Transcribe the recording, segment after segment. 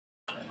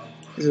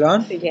Is it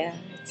on? Yeah,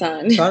 it's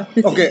on. It's on?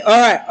 Okay. All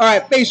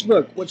right.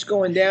 Facebook, what's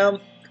going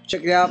down?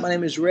 Check it out. My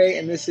name is Ray,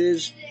 and this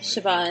is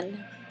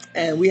Siobhan.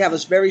 And we have a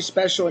very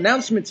special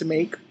announcement to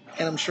make,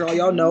 and I'm sure all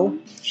y'all know,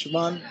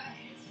 Siobhan.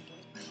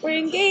 We're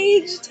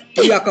engaged.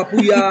 Booyah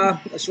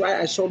booyah. That's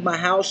right. I sold my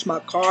house, my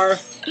car,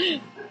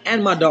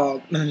 and my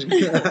dog. No,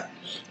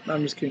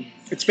 I'm just kidding.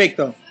 It's fake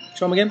though.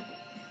 Show them again.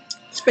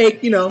 It's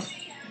fake, you know.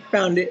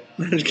 Found it.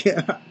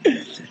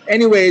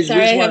 Anyways,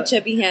 sorry, I have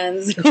chubby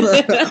hands. we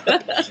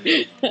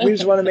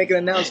just want to make an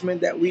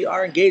announcement that we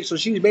are engaged. So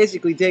she's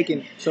basically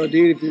taken. So,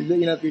 dude,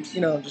 if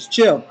you're just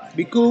chill,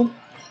 be cool.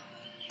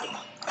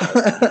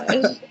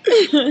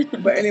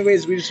 But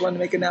anyways, we just want to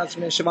make an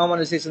announcement. Siobhan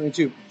wanted to say something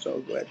too. So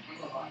go ahead.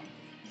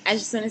 I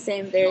just want to say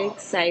I'm very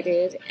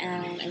excited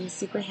and I'm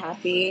super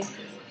happy.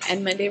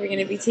 And Monday we're going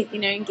to be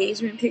taking our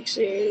engagement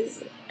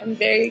pictures. I'm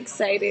very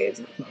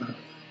excited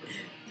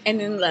and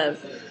in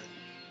love.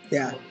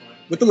 Yeah,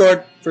 with the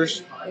Lord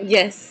first.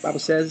 Yes. Bible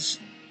says.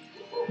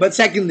 But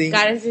secondly,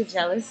 God is a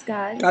jealous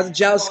God. God's a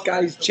jealous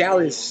God. He's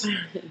jealous.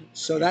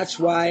 So that's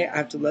why I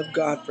have to love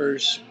God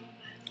first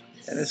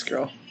and this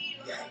girl.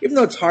 Even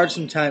though it's hard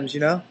sometimes, you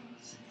know.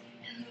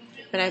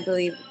 But I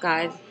believe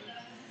God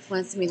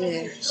wants me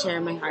to share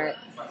my heart.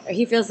 Or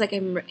He feels like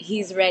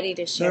He's ready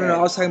to share. No.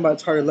 I was talking about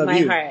it's hard to love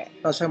you. My heart.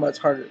 I was talking about it's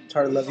hard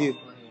to love you.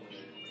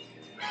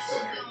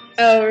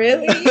 Oh,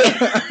 really?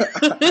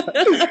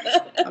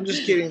 I'm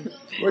just kidding.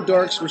 We're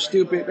dorks. We're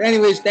stupid. But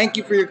anyways, thank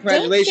you for your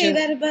congratulations. Don't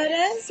say that about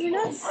us. We're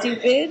not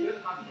stupid.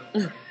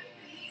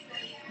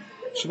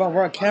 Siobhan,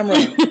 we're on camera.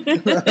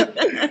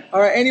 All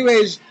right.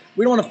 Anyways,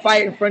 we don't want to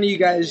fight in front of you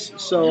guys.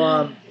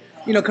 So,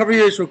 cover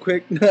your ears real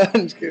quick. No,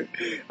 I'm just kidding.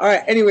 All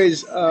right.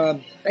 Anyways,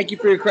 thank you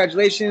for your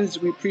congratulations.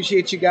 We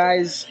appreciate you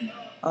guys.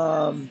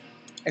 And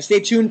stay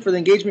tuned for the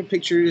engagement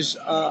pictures.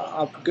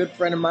 A good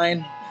friend of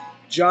mine,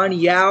 John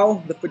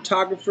Yao, the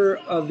photographer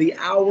of the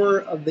hour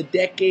of the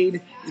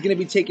decade, is going to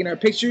be taking our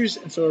pictures.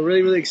 And so we're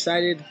really, really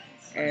excited.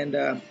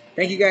 And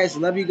thank you guys.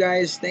 Love you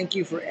guys. Thank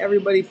you for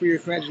everybody for your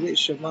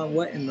congratulations. Siobhan,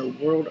 what in the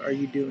world are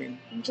you doing?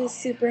 I'm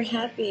just super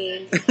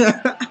happy.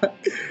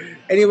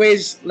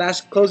 Anyways,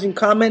 last closing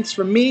comments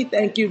from me.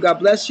 Thank you. God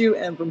bless you.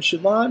 And from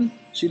Siobhan,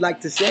 she'd like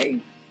to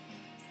say,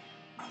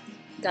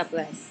 God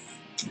bless.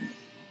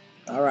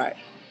 all right.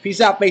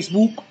 Peace out,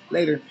 Facebook.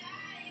 Later.